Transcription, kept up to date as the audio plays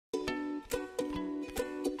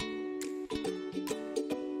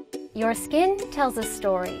Your skin tells a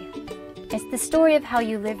story. It's the story of how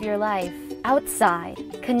you live your life, outside,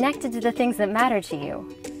 connected to the things that matter to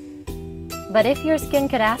you. But if your skin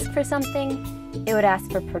could ask for something, it would ask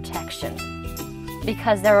for protection.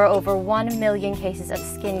 Because there are over 1 million cases of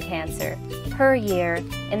skin cancer per year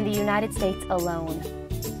in the United States alone.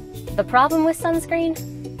 The problem with sunscreen?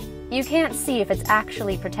 You can't see if it's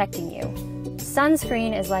actually protecting you.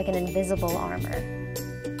 Sunscreen is like an invisible armor.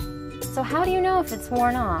 So how do you know if it's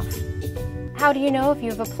worn off? How do you know if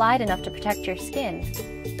you've applied enough to protect your skin?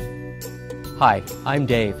 Hi, I'm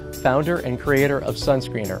Dave, founder and creator of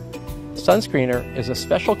Sunscreenr. Sunscreenr is a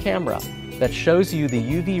special camera that shows you the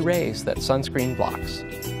UV rays that sunscreen blocks.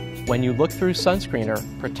 When you look through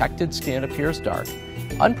Sunscreenr, protected skin appears dark,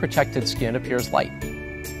 unprotected skin appears light.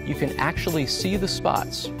 You can actually see the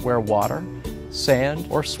spots where water, sand,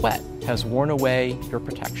 or sweat has worn away your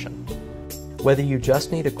protection. Whether you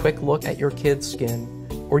just need a quick look at your kid's skin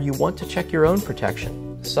or you want to check your own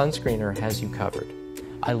protection, Sunscreenr has you covered.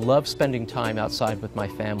 I love spending time outside with my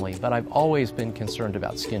family, but I've always been concerned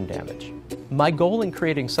about skin damage. My goal in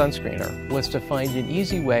creating Sunscreenr was to find an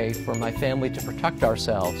easy way for my family to protect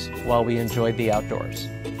ourselves while we enjoyed the outdoors.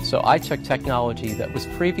 So I took technology that was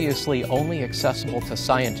previously only accessible to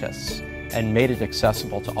scientists and made it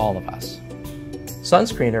accessible to all of us.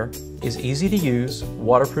 Sunscreenr is easy to use,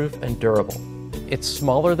 waterproof, and durable. It's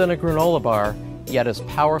smaller than a granola bar, yet as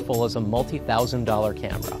powerful as a multi-$1,000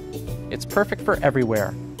 camera. It's perfect for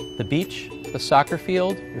everywhere: the beach, the soccer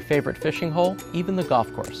field, your favorite fishing hole, even the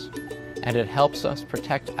golf course. And it helps us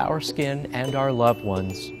protect our skin and our loved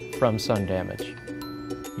ones from sun damage.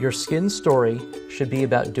 Your skin story should be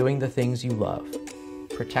about doing the things you love.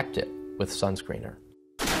 Protect it with Sunscreenr.